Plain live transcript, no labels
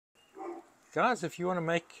Guys, if you want to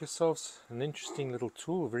make yourselves an interesting little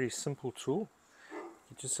tool, a very simple tool,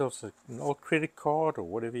 get yourselves an old credit card or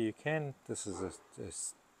whatever you can. This is a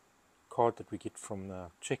card that we get from the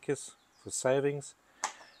checkers for savings,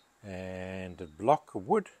 and a block of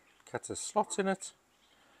wood, cuts a slot in it.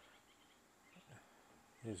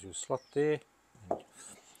 There's your slot there. And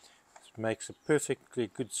this makes a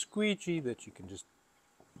perfectly good squeegee that you can just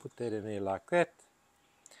put that in there like that,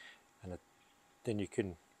 and then you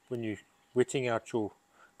can, when you're wetting out your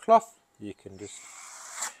cloth, you can just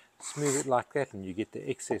smooth it like that and you get the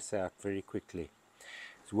excess out very quickly.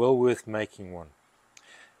 It's well worth making one.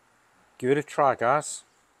 Give it a try, guys.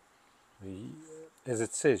 As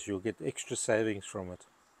it says, you'll get extra savings from it.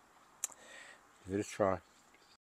 Give it a try.